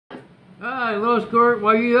Alright, little Squirt,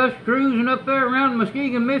 while you us cruising up there around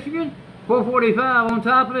Muskegon, Michigan, 445 on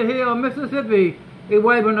top of the hill, Mississippi, is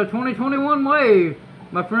waving a 2021 wave.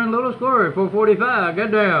 My friend Little Squirt, 445,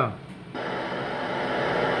 get down.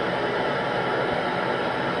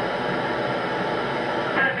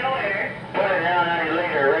 Put it down on your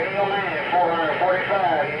leader, radio man,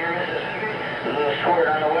 445, here Mississippi, Little Squirt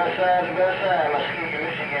on the west side, the best side, Muskegon,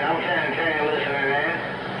 Michigan. I'm 10 listening, man.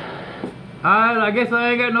 Alright, I guess I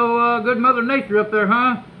ain't got no good Mother Nature up there,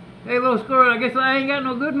 huh? Hey, Little Squirt, I guess I ain't got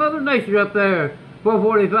no good Mother Nature up there.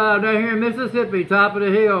 445 down here in Mississippi, top of the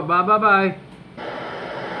hill. Bye-bye-bye.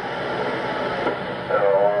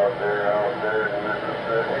 Out there in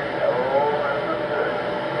Mississippi.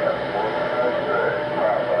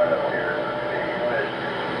 Popeye up here in Muskegon,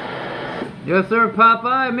 Michigan. Yes, sir,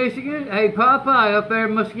 Popeye, Michigan. Hey, Popeye up there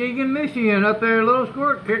in Muskegon, Michigan, up there in Little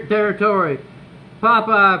Squirt territory.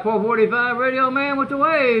 Popeye, 445 radio man with the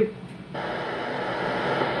wave.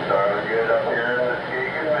 Starting good up here in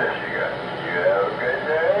Muskegon, Michigan. You have a good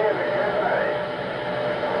day and a good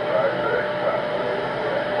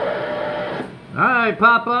night. Alright,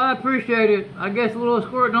 Popeye, I appreciate it. I guess Little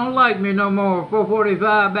Squirt don't like me no more.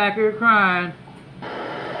 445 back here crying.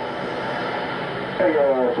 Hey,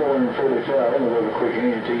 445, I'm gonna give a quick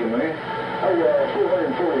answer to you, man. Hey,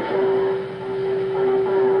 445.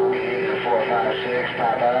 456,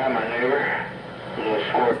 Popeye, my neighbor. Little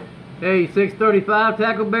Squirt. Hey, 635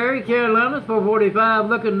 Tackleberry, Carolinas, 445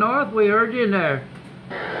 looking north. We heard you in there.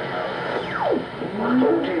 OT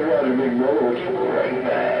Roger, big brother. What you right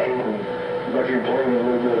back? Back here playing a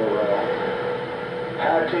little bit of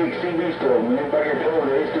high-tech CB stuff, man. Back here playing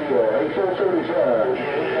the SDR. Hey, 435.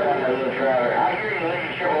 Yeah, I'm a little driver. I hear you, lady,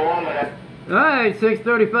 triple one, but Alright,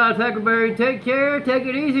 635 Tackleberry, take care, take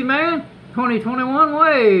it easy, man. 2021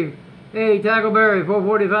 wave. Hey, Tackleberry,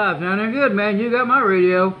 445, sounding good, man. You got my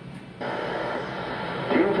radio.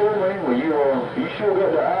 Beautiful, man. Well, you sure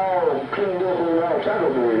got the aisle cleaned up with our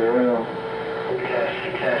Tackleberry there,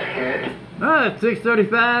 Test kit. Alright,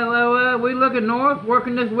 635, we looking north,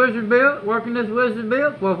 working this wizard built,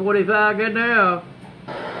 445, get down.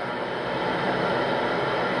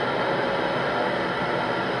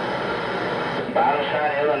 Bottom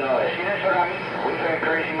side Illinois. See, that's what I mean. We've had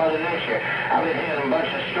crazy Mother Nature. I've been hitting a bunch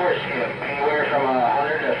of store skip, anywhere